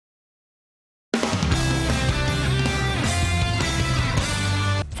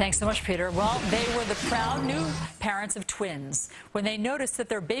Thanks so much, Peter. Well, they were the proud new parents of twins when they noticed that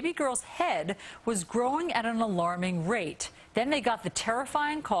their baby girl's head was growing at an alarming rate. Then they got the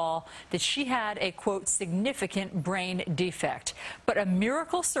terrifying call that she had a, quote, significant brain defect. But a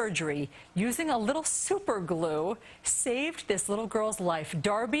miracle surgery using a little super glue saved this little girl's life.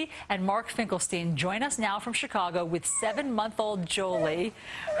 Darby and Mark Finkelstein join us now from Chicago with 7-month-old Jolie,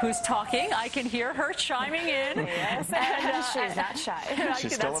 who's talking. I can hear her chiming in. Yes, and, she's not shy.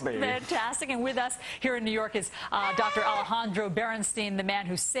 She's still a baby. That's fantastic. And with us here in New York is Dr. Alejandro Berenstein, the man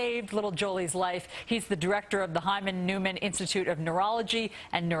who saved little Jolie's life. He's the director of the Hyman-Newman Institute of Neurology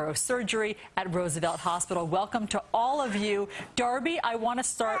and Neurosurgery at Roosevelt Hospital. Welcome to all of you. Darby, I want to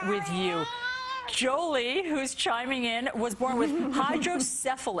start with you. Jolie, who's chiming in, was born with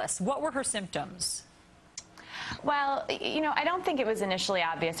hydrocephalus. What were her symptoms? Well, you know, I don't think it was initially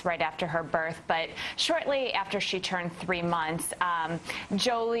obvious right after her birth, but shortly after she turned 3 months,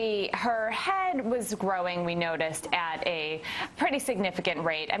 Jolie, her head was growing, we noticed, at a pretty significant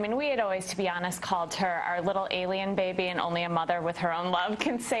rate. I mean, we had always, to be honest, called her our little alien baby, and only a mother with her own love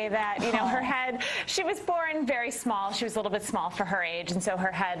can say that. You know, her head, she was born very small. She was a little bit small for her age, and so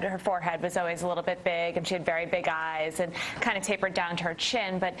her head, her forehead was always a little bit big, and she had very big eyes and kind of tapered down to her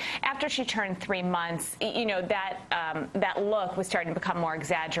chin. But after she turned 3 months, you know, that look was starting to become more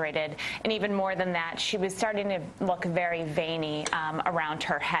exaggerated, and even more than that, she was starting to look very veiny around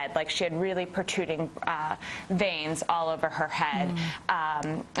her head, like she had really protruding veins all over her head.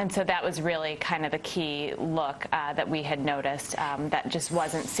 And so that was really kind of the key look that we had noticed that just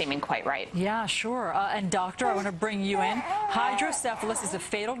wasn't seeming quite right. Yeah, sure. And doctor, I want to bring you in. Hydrocephalus is a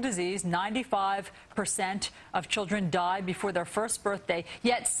fatal disease. 95% of children die before their first birthday,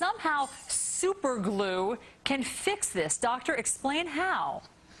 yet somehow super glue can fix this. Doctor, explain how.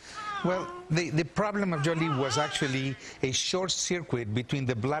 Well, the problem of Jolie was actually a short circuit between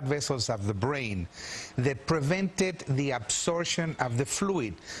the blood vessels of the brain that prevented the absorption of the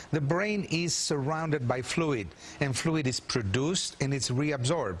fluid. The brain is surrounded by fluid, and fluid is produced and it's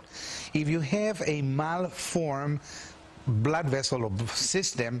reabsorbed. If you have a malformed blood vessel or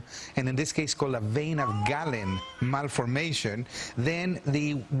system, and in this case called a vein of Galen malformation, then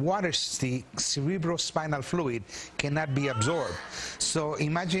the cerebrospinal fluid cannot be absorbed. So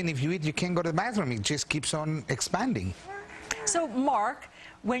imagine if you eat, you can't go to the bathroom. It just keeps on expanding. So, Mark,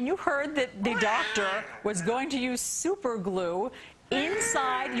 when you heard that the doctor was going to use super glue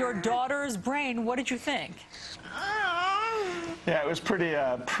inside your daughter's brain, what did you think? Yeah, it was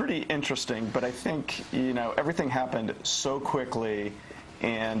pretty interesting, but I think, you know, everything happened so quickly,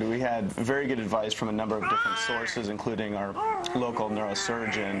 and we had very good advice from a number of different sources, including our local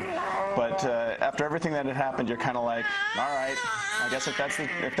neurosurgeon. But after everything that had happened, you're kind of like, all right, I guess if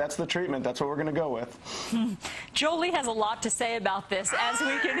that's the treatment, that's what we're going to go with. Jolie has a lot to say about this, as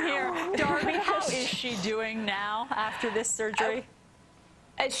we can hear. Darby, how is she doing now after this surgery?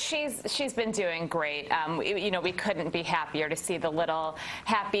 She's been doing great. You know, we couldn't be happier to see the little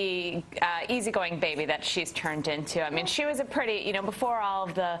happy, easygoing baby that she's turned into. I mean, she was a pretty, you know, before all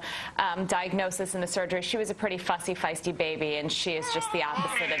of the diagnosis and the surgery, she was a pretty fussy, feisty baby, and she is just the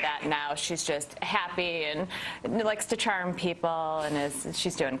opposite of that now. She's just happy and likes to charm people, and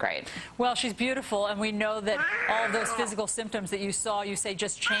she's doing great. Well, she's beautiful, and we know that all of those physical symptoms that you saw, you say,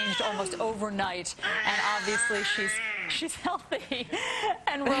 just changed almost overnight, and obviously she's healthy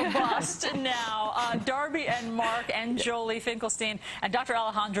and robust now. Darby and Mark and Jolie Finkelstein and Dr.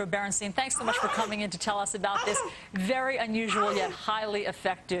 Alejandro Berenstein, thanks so much for coming in to tell us about this very unusual yet highly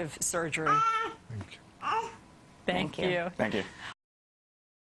effective surgery. Thank you. Thank you. Thank you.